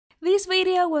This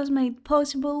video was made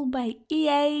possible by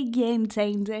EA Game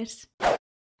Changers.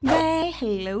 Well,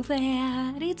 hello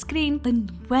there, it's Kriint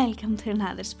and welcome to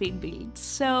another speed build.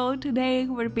 So today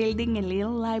we're building a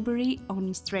little library on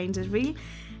StrangerVille,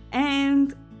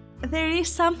 and there is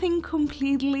something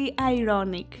completely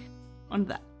ironic on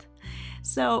that.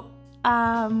 So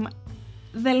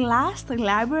the last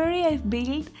library I've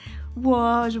built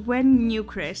was when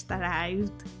Newcrest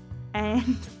arrived,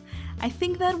 and I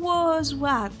think that was,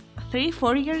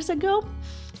 3-4 years ago,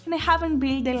 and I haven't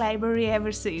built a library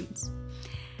ever since.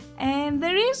 And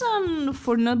the reason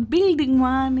for not building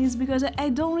one is because I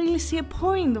don't really see a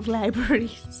point of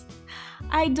libraries.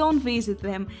 I don't visit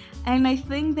them, and I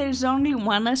think there's only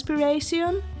one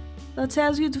aspiration that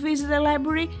tells you to visit a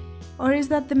library, or is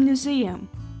that the museum?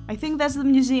 I think that's the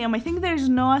museum. I think there's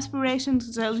no aspiration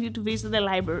to tell you to visit a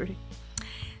library.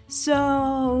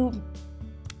 So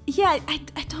yeah, I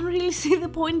don't really see the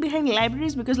point behind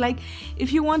libraries, because like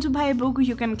if you want to buy a book,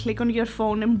 you can click on your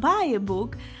phone and buy a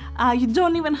book. You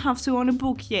don't even have to own a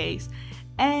bookcase.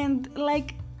 And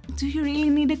like, do you really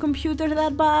need a computer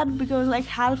that bad? Because like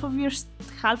half of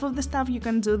the stuff you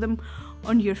can do them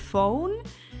on your phone.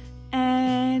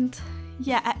 And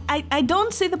yeah, I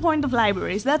don't see the point of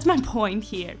libraries. That's my point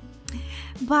here.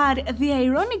 But the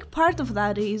ironic part of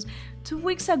that is 2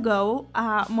 weeks ago,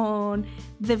 on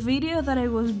the video that I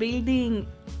was building,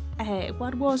 a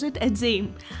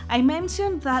gym, I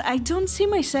mentioned that I don't see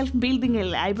myself building a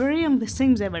library on The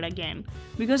Sims ever again,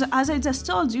 because as I just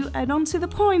told you, I don't see the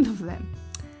point of them.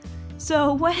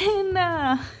 So when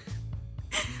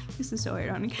this is so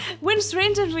ironic. When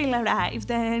StrangerVille arrived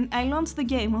and I launched the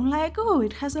game, I'm like, oh,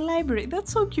 it has a library,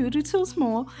 that's so cute, it's so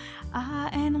small.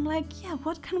 And I'm like, yeah,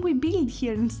 what can we build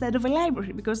here instead of a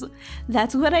library? Because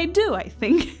that's what I do, I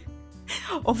think,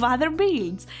 of other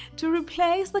builds, to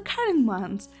replace the current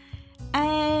ones.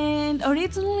 And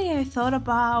originally I thought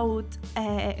about,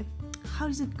 how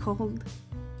is it called?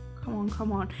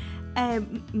 Come on.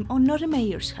 Oh, not a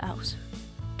mayor's house.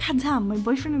 God damn, my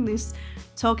boyfriend is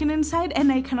talking inside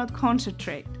and I cannot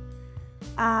concentrate.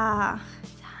 Damn.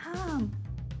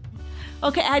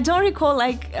 Okay, I don't recall,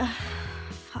 like,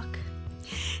 fuck.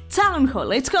 Town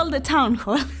hall, it's called the town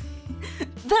hall.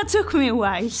 That took me a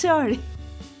while, sorry.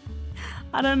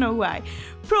 I don't know why.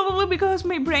 Probably because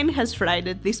my brain has fried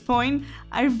at this point.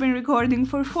 I've been recording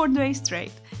for 4 days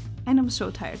straight, and I'm so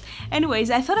tired.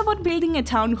 Anyways, I thought about building a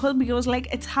town hall because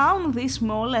like a town this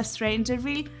small as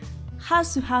Strangerville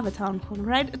has to have a town hall,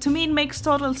 right? To me it makes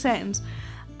total sense.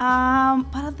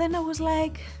 But then I was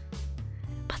like,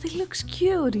 but it looks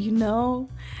cute, you know?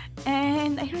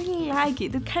 And I really like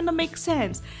it, it kind of makes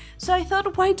sense. So I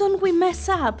thought, why don't we mess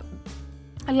up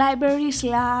a library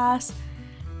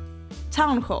 /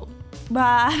 town hall?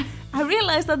 But I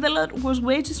realized that the lot was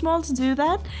way too small to do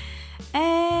that,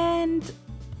 and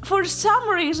for some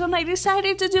reason I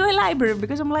decided to do a library,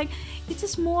 because I'm like, it's a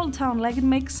small town, like it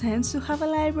makes sense to have a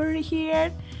library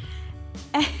here.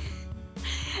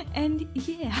 And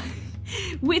yeah,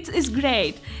 which is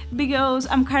great, because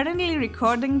I'm currently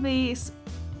recording this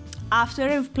after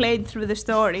I've played through the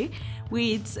story,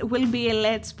 which will be a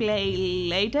let's play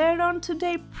later on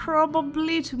today,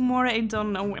 probably tomorrow, I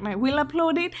don't know when I will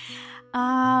upload it.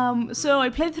 So I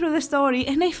played through the story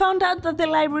and I found out that the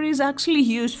library is actually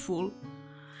useful.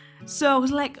 So I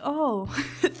was like, oh,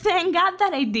 thank God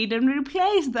that I didn't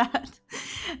replace that.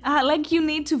 Like, you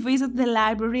need to visit the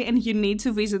library and you need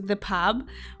to visit the pub,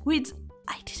 which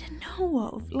I didn't know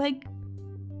of. Like,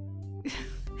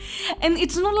 and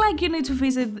it's not like you need to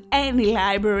visit any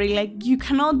library, like you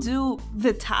cannot do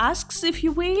the tasks, if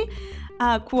you will,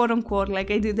 quote unquote, like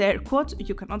I did air quotes.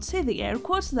 You cannot see the air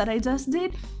quotes that I just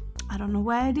did. I don't know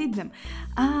why I did them.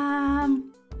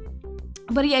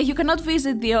 But yeah, you cannot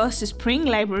visit the Oasis Spring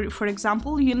library, for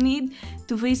example. You need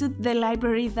to visit the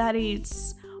library that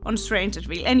is on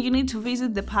Strangerville, and you need to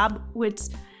visit the pub, which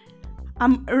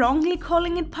I'm wrongly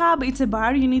calling it pub, it's a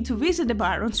bar. You need to visit a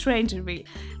bar on Strangerville.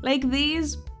 Like,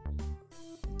 these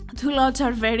 2 lots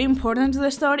are very important to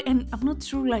the story, and I'm not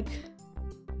sure, like,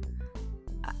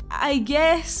 I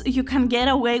guess you can get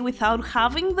away without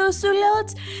having those 2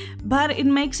 lots, but it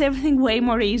makes everything way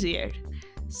more easier.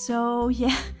 So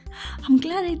yeah, I'm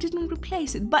glad I didn't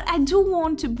replace it, but I do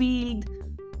want to build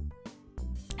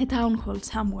a town hall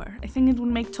somewhere. I think it would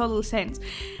make total sense.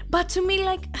 But to me,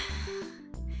 like,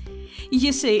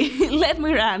 you see, let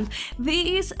me rant.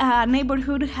 This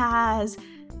neighborhood has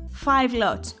 5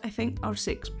 lots, I think, or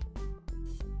 6.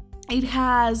 It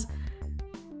has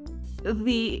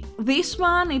this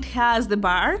one, it has the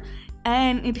bar,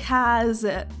 and it has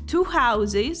 2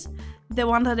 houses. The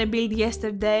one that I built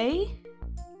yesterday,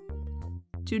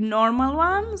 2 normal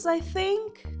ones, I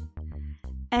think.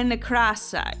 and a crash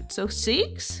site. So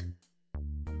 6?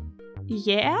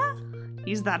 Yeah?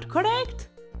 Is that correct?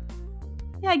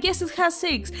 Yeah, I guess it has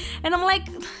 6. And I'm like,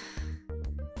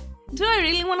 do I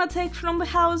really want to take from the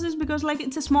houses? Because like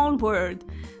it's a small word,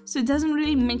 so it doesn't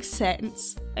really make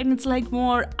sense. And it's like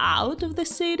more out of the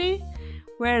city,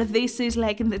 where this is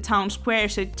like in the town square,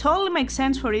 so it totally makes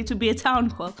sense for it to be a town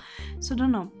hall. So I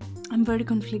don't know, I'm very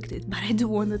conflicted, but I do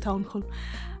want a town hall.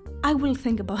 I will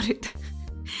think about it.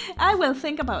 I will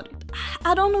think about it.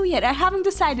 I don't know yet, I haven't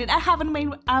decided, I haven't made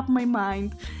up my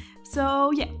mind.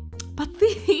 So yeah, but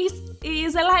this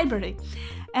is a library.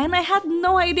 And I had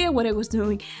no idea what I was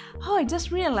doing. Oh, I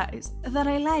just realized that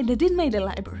I lied, I did make a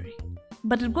library.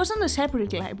 But it wasn't a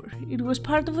separate library. It was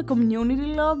part of a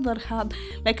community lot that had,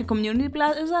 like a community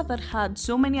plaza that had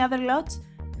so many other lots.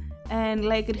 And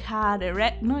like it had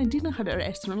no, it didn't have a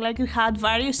restaurant. Like it had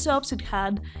various shops, it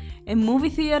had a movie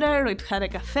theater, it had a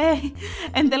cafe.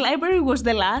 And the library was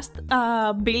the last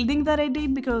building that I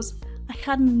did because I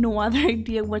had no other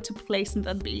idea what to place in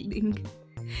that building.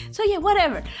 So yeah,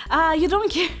 whatever. You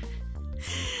don't care.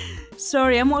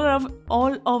 Sorry, I'm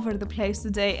all over the place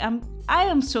today. I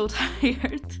am so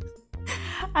tired.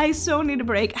 I so need a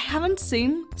break. I haven't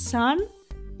seen sun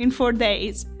in 4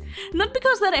 days. Not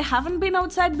because that I haven't been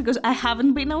outside, because I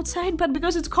haven't been outside, but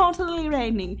because it's constantly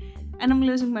raining and I'm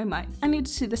losing my mind. I need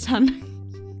to see the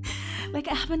sun. Like,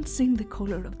 I haven't seen the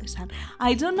color of the sun.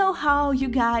 I don't know how you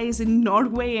guys in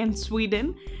Norway and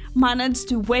Sweden manage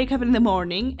to wake up in the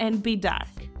morning and be dark.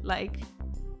 Like,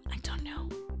 I don't know.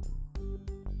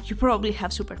 You probably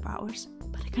have superpowers,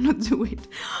 but I cannot do it.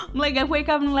 Like, I wake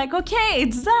up and I'm like, okay,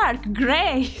 it's dark,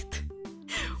 great.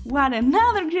 What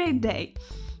another great day.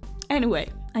 Anyway,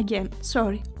 again,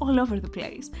 sorry, all over the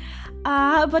place.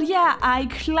 But yeah, I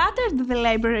cluttered the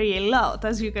library a lot,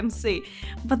 as you can see.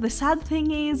 But the sad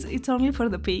thing is, it's only for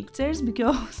the pictures,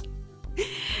 because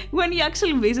when you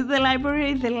actually visit the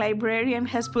library, the librarian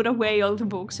has put away all the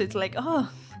books. It's like,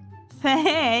 oh,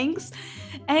 thanks.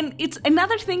 And it's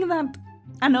another thing that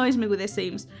annoys me with The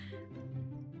Sims.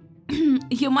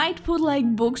 You might put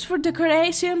like books for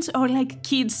decorations or like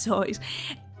kids' toys,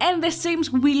 and The Sims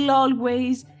will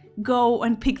always go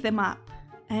and pick them up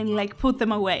and like put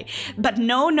them away. But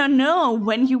no,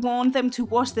 when you want them to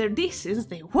wash their dishes,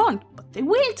 they won't, but they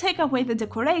will take away the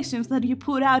decorations that you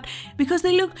put out because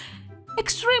they look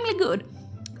extremely good.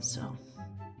 So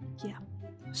yeah,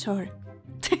 sorry.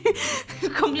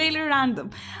 Completely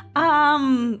random.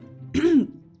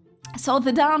 So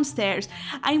the downstairs,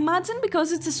 I imagine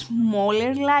because it's a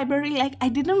smaller library, like I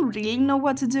didn't really know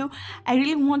what to do. I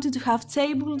really wanted to have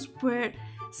tables where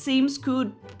Sims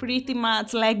could pretty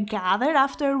much like gather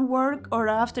after work or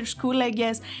after school, I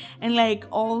guess, and like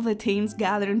all the teens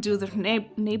gather and do their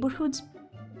neighborhoods.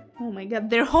 Oh my god,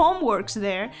 their homeworks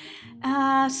there.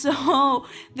 So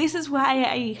this is why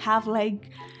I have like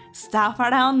stuff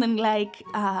around and like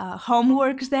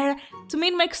homeworks there. To me,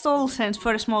 it makes total sense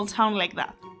for a small town like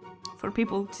that, for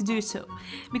people to do so.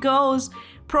 Because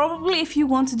probably if you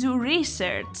want to do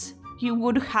research, you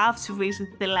would have to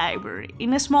visit the library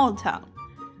in a small town.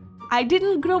 I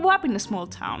didn't grow up in a small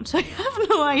town, so I have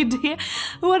no idea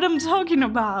what I'm talking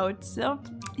about. So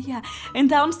yeah, and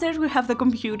downstairs we have the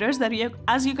computers that,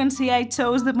 as you can see, I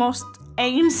chose the most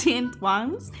ancient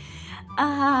ones.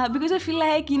 Because I feel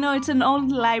like, you know, it's an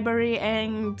old library,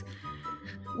 and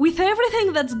with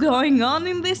everything that's going on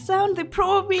in this town, they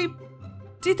probably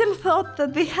didn't thought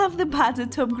that they have the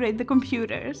budget to upgrade the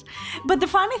computers. But the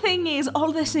funny thing is,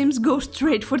 all the Sims go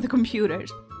straight for the computers.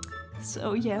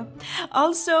 So yeah.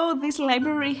 Also, this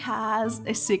library has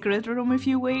a secret room, if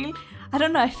you will. I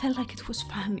don't know, I felt like it was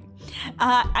funny.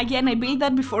 Again, I built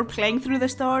that before playing through the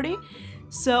story,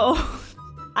 so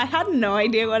I had no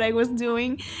idea what I was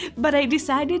doing, but I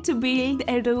decided to build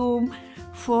a room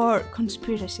for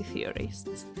conspiracy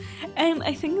theorists. And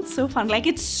I think it's so fun. Like,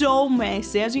 it's so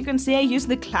messy. As you can see, I used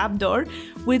the club door,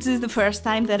 which is the first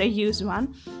time that I use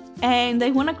one. And I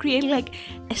want to create like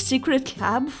a secret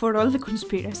club for all the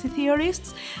conspiracy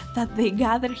theorists that they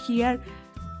gather here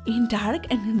in dark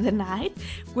and in the night,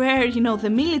 where, you know, the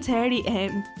military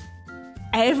and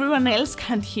everyone else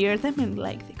can't hear them, and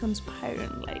like they conspire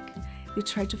and like they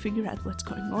try to figure out what's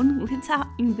going on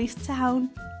in this town,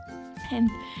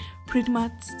 and pretty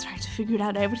much try to figure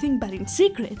out everything, but in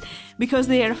secret, because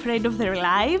they are afraid of their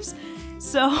lives.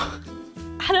 So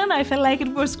I don't know, I felt like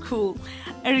it was cool.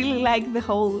 I really like the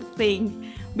whole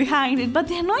thing behind it. But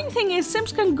the annoying thing is,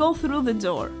 Sims can go through the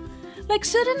door. Like,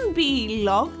 shouldn't be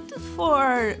locked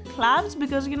for clubs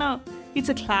because, you know, it's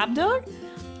a club door?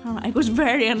 I don't know, I was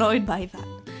very annoyed by that.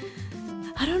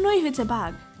 I don't know if it's a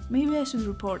bug. Maybe I should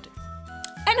report it.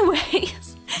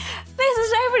 Anyways, this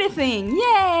is everything.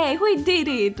 Yay! Yay, we did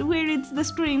it! We reached the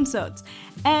screenshots.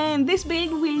 And this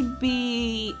build will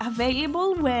be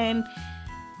available when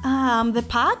the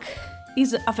pack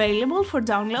is available for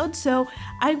download, so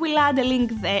I will add a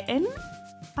link then.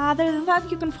 Other than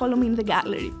that, you can follow me in the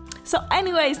gallery. So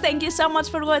anyways, thank you so much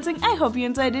for watching. I hope you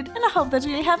enjoyed it, and I hope that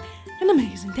you will have an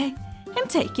amazing day. And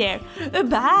take care.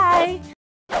 Bye!